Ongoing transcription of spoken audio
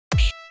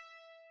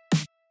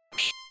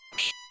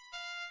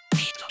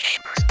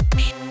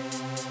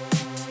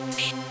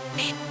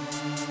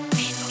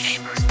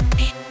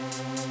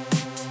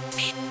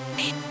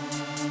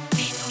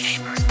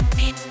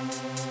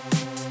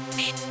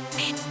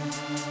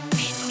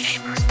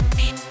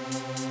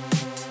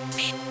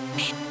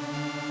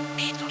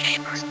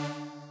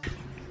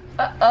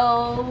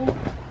Uh-oh.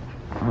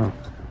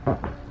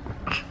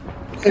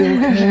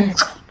 Okay.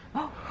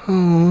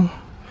 Oh.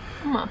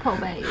 My poor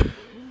baby.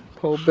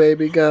 Poor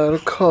baby got a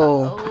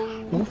cold.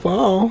 Don't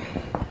fall.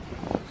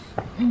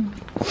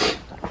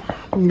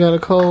 You got a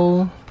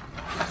cold.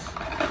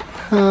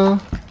 Huh?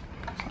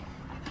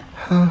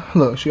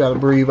 Look, she gotta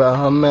breathe out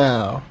her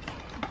mouth.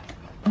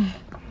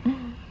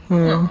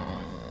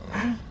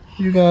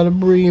 You gotta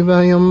breathe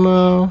out your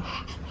mouth.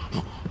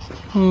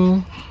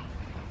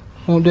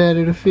 Want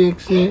daddy to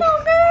fix it? Come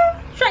on,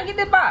 girl. Try to get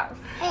that box.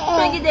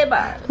 Try to get that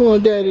box.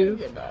 Want daddy?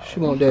 She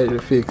want daddy to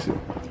fix it.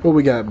 What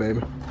we got,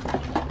 baby?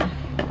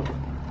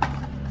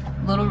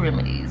 Little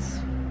remedies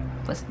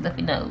for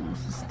stuffy nose.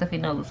 Stuffy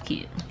nose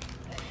kit.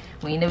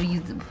 We ain't never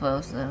used it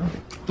before, so.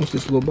 What's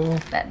this little ball?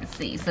 About to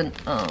see. It's an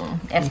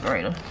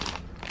aspirator.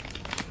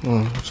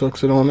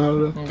 Sucks it on out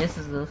of there. And this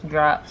is the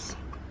drops.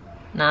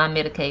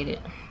 Non-medicated.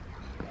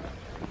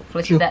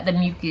 Flushes out the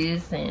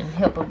mucus and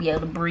help her be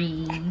able to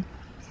breathe.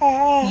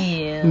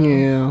 Yeah.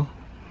 Yeah.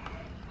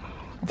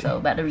 So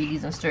about to read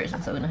these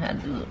instructions so we know how to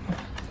do it.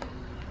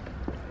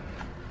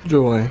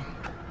 Joy.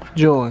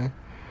 Joy.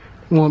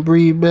 You want to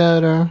breathe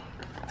better?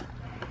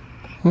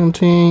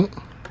 Tink.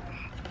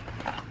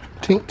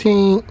 Tink,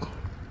 tink.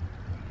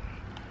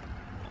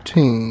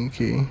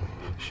 Tinky.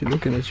 She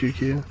looking at you,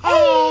 kid.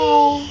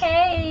 Hey.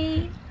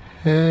 Hey.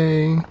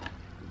 Hey.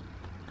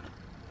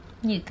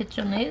 You cut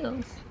your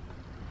nails.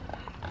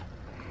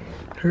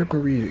 Hurry up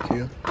and read it,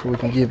 kid, so we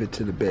can give it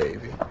to the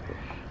baby.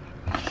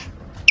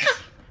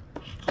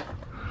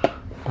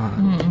 Well,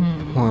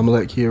 I'm gonna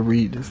let Kia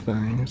read this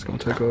thing. It's gonna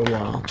take her a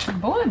while.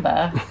 Boy,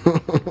 bye.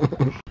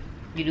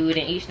 You do it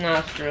in each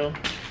nostril.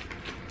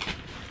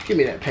 Give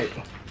me that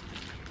paper.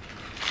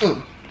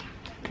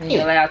 And you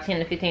allow 10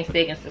 to 15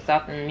 seconds to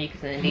soften the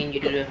mucus, and then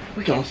you do the.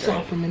 We gonna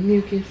soften the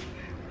mucus.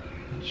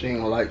 She ain't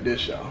gonna like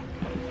this, y'all.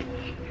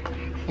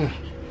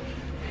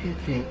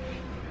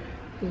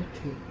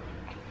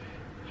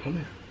 Come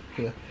here.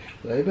 Here.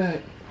 Lay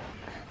back.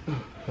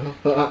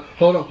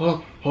 Hold on.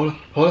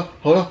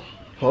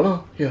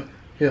 Here.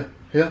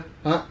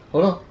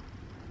 Hold on.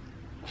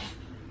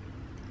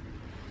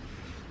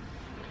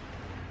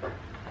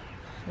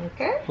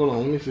 Okay. Hold on,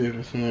 let me see if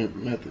it's any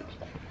methods.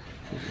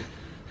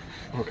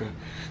 Okay.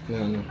 No.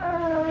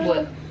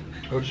 What?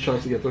 I was just trying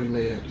to see if 30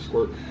 minutes had to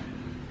squirt.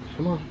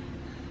 Come on.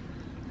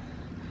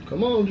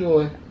 Come on,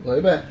 Joy.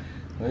 Lay back.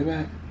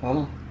 Hold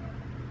on.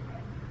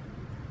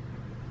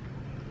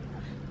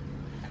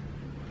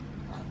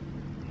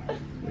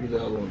 Look at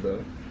that one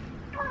better.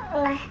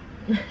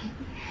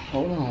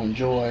 Hold on,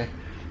 Joy.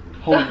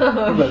 Hold on.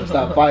 You better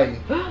stop fighting.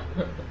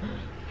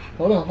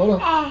 Hold on. Come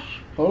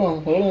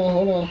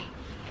on.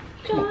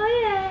 Joia.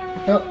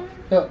 Help.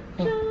 Joia.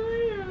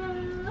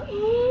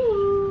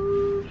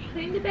 Ooh.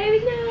 Clean the baby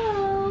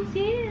nose.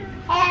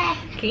 Yeah.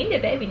 Clean the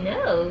baby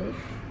nose.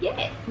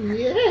 Yes.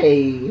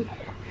 Yay.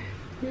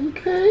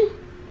 Okay.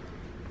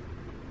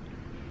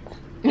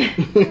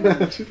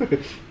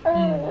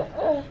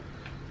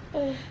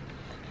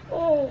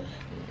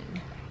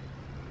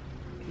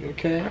 You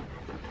okay?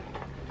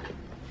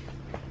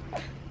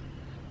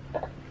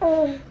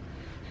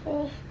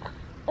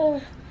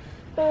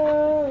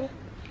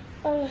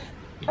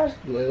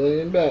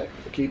 Lay it back.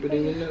 Keep it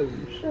in your nose.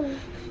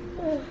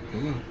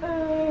 Come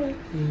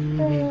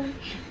on.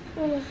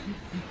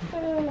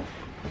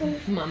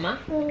 Mama?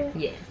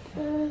 Yes.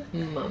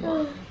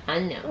 Mama. I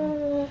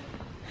know.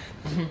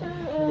 You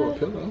want a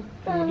pillow? You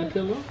want a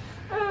pillow?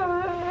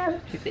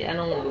 She said, I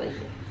don't want to lay it.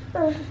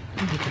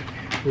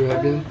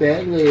 Rub them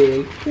fat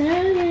legs.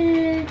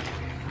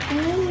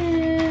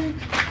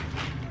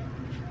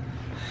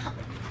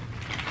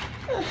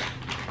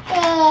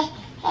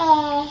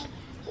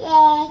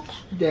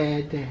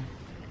 Dad.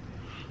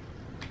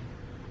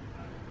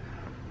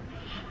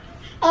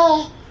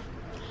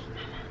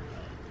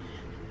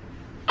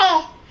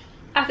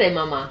 I said,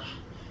 Mama.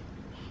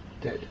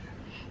 Dad.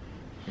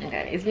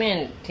 Okay, it's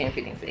been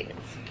 10-15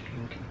 seconds.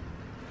 Okay.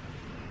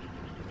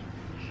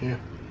 Yeah.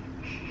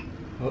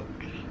 Oh.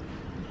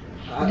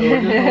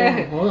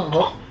 Hold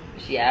on.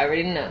 She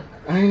already know.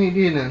 I ain't even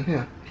did nothing.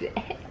 Here.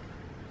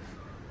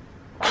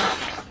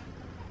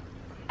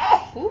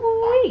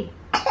 Ooh-wee.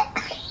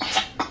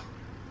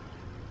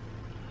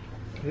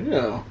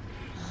 Yeah.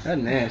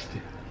 That's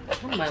nasty.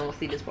 Nobody want to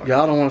see this part.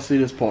 Y'all don't want to see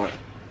this part.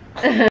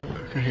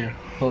 Here.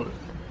 Hold it.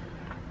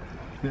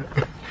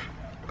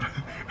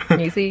 Yeah.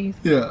 You see?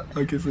 Yeah,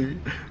 I can see.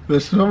 But for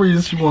some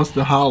reason she wants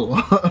to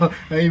holler. I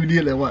ain't even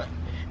did that. What?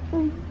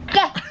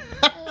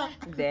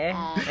 Dad.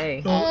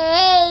 Hey.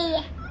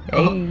 Hey.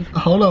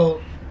 Hold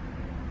on.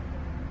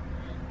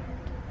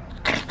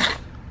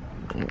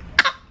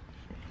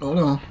 Hold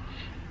on.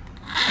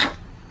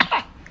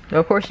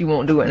 Of course you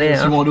won't do it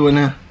now. She won't do it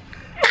now.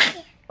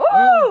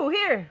 Ooh,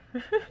 here.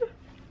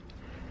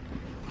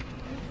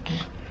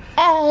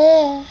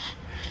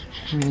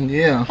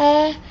 Yeah.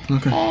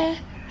 Okay.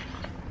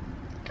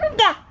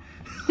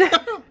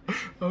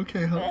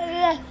 Okay.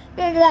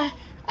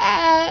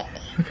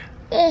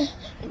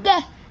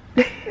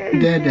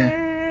 Dad.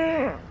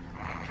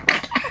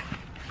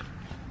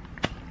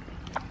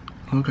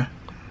 Okay.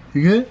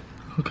 You good?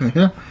 Okay,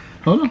 yeah.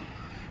 Hold on.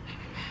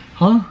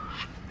 Hold on.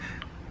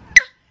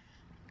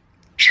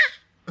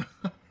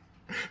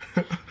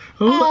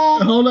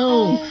 Hold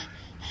on.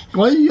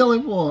 Why are you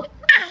yelling for?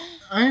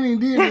 I ain't even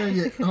did that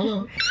yet. Hold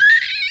on.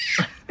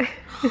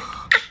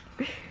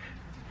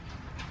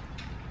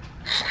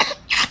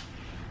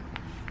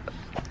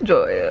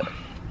 Joia.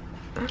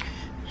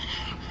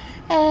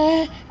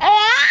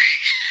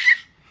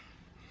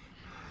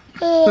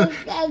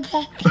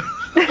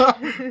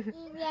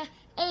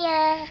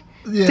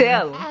 Yeah.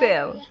 Tell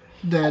him.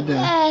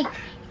 Dad.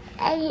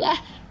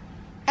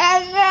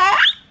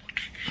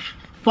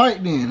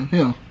 Fight then.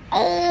 Here.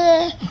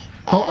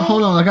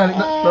 Hold on. I got it.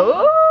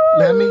 Oh.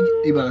 Let me.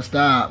 You better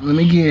stop. Let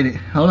me get it.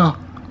 Hold on.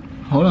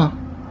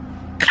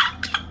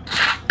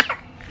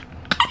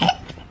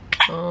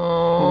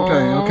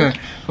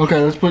 Okay.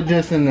 Let's put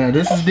this in there.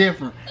 This is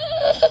different.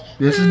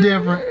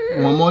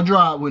 One more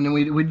drop, and then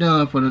we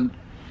done for the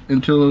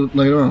until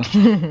later on.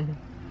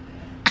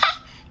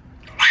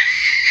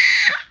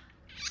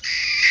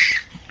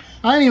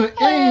 I ain't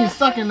even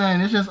sucking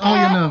nothing. It's just on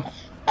your nose.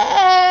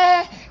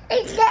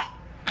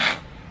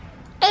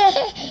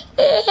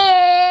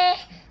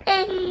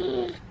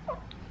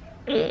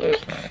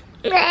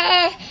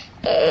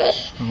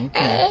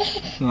 Okay.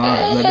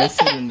 Alright, let that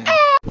sit in there.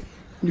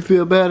 You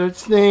feel better,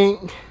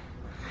 Stink?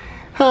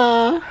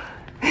 Huh?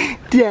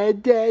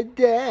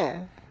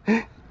 Dad.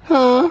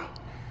 Huh?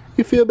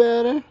 You feel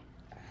better?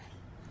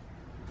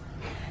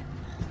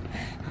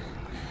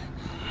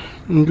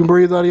 You can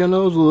breathe out of your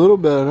nose a little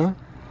better.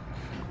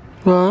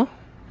 Huh?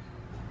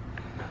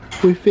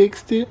 We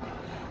fixed it?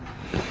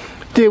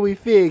 Did we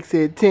fix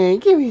it,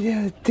 Tink? Give me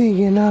that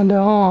stinking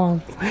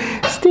underarm.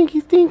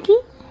 Stinky.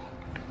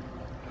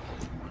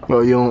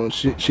 Well, you don't.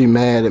 She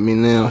mad at me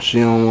now. She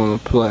don't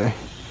want to play.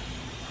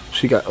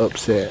 She got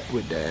upset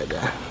with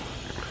Dada.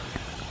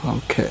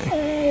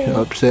 Okay. You're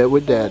upset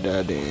with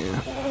Dada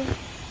then.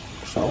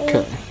 It's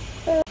okay.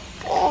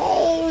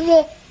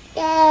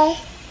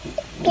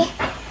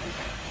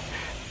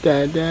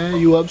 Dada,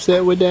 you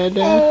upset with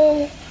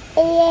Dada?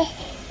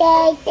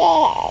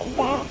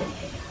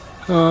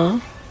 Huh?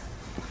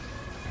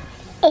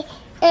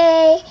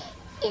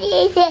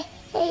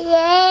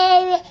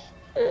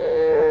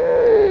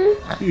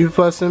 You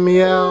fussing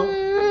me out?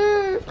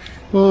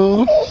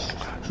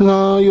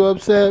 No, you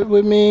upset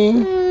with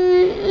me?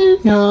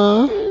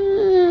 Huh?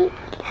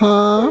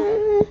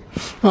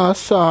 I'm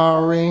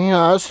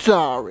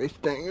sorry.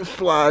 Things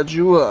slide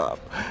you up.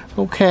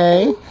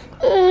 Okay?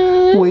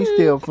 We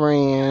still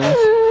friends.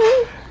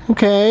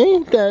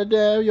 Okay?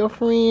 Dada, your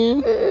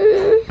friend?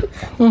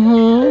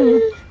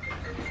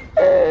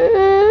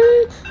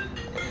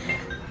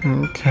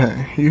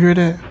 Okay, you hear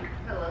that?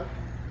 Hello.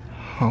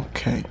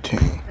 Okay,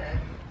 team.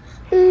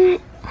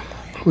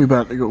 We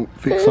about to go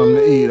fix something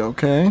to eat,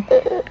 okay?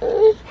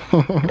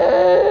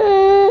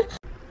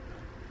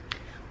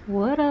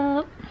 What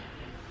up?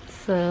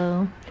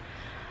 So,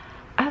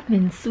 I've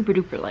been super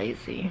duper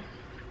lazy.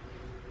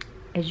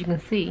 As you can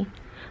see,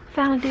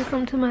 finally did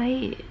something to my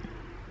head.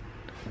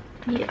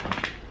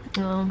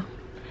 Yeah.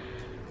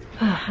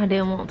 I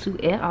didn't want to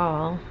at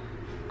all.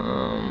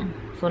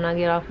 So when I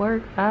get off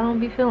work, I don't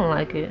be feeling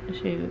like it.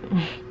 Shoot.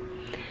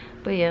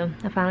 But yeah,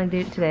 I finally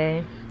did it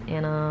today.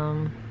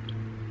 And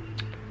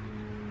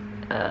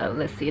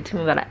let's see, it took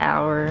me about an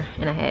hour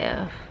and a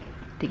half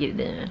to get it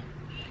done.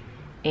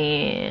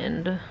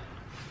 And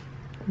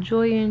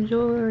Joia and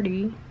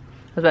Jordy,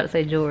 I was about to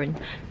say Jordan.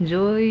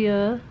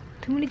 Joia,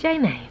 too many J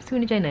names.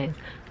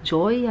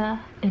 Joia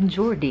and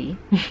Jordy,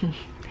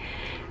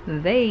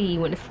 they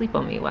went to sleep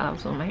on me while I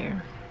was on my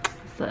hair.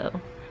 So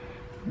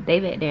they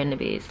back there in the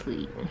bed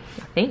sleep.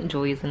 I think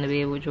Joia's in the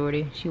bed with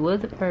Jordy. She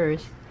was at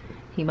first.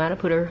 He might have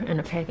put her in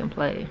a pack and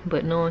play,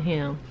 but knowing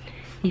him,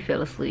 he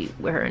fell asleep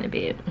with her in the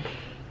bed.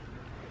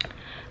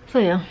 So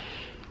yeah,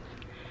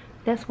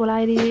 that's what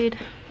I did.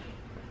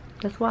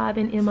 That's why I've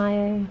been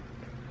MIA.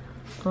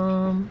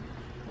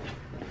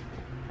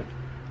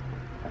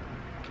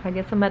 I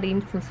guess I'm about to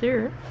eat some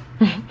syrup,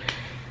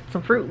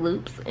 some Fruit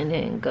Loops, and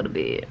then go to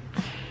bed.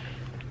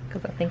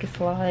 Cause I think it's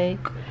like,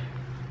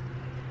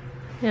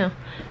 yeah,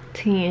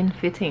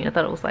 10:15. I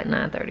thought it was like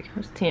 9:30.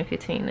 It's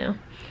 10:15 now.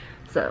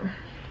 So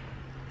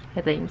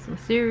I think some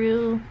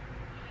cereal.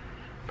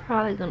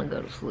 Probably gonna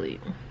go to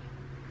sleep.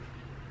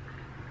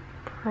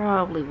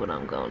 Probably what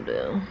I'm gonna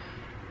do.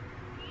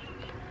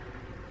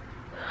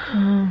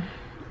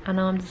 I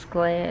know, I'm just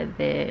glad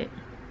that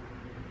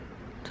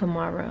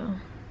tomorrow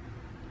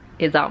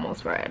is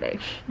almost Friday.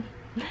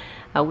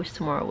 I wish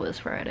tomorrow was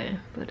Friday,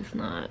 but it's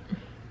not.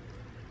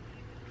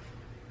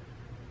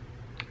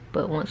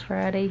 But once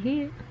Friday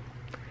hit,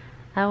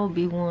 I will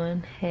be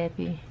one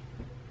happy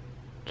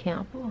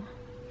camper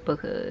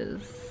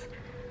because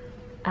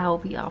I will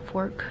be off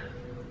work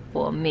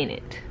for a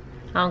minute.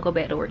 I don't go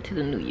back to work till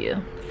the new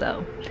year,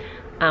 so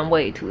I'm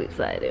way too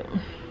excited.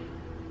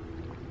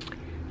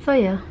 So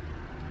yeah,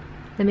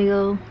 let me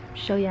go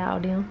show y'all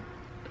them,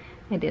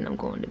 and then I'm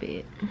going to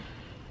bed.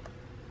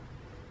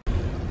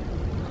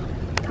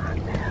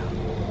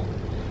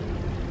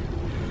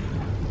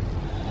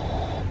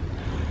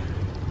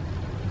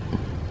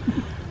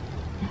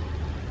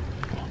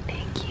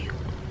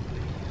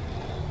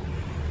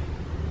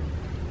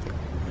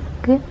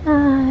 Good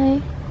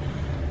night.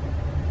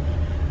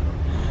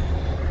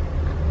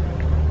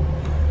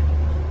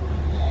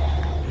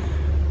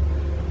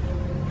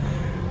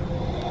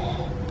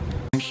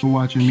 Thanks for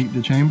watching Meet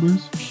the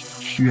Chambers.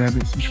 If you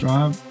haven't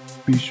subscribed,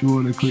 be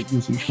sure to click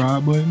the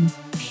subscribe button.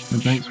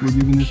 And thanks for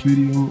giving this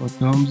video a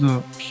thumbs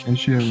up and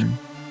sharing.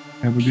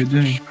 Have a good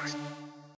day.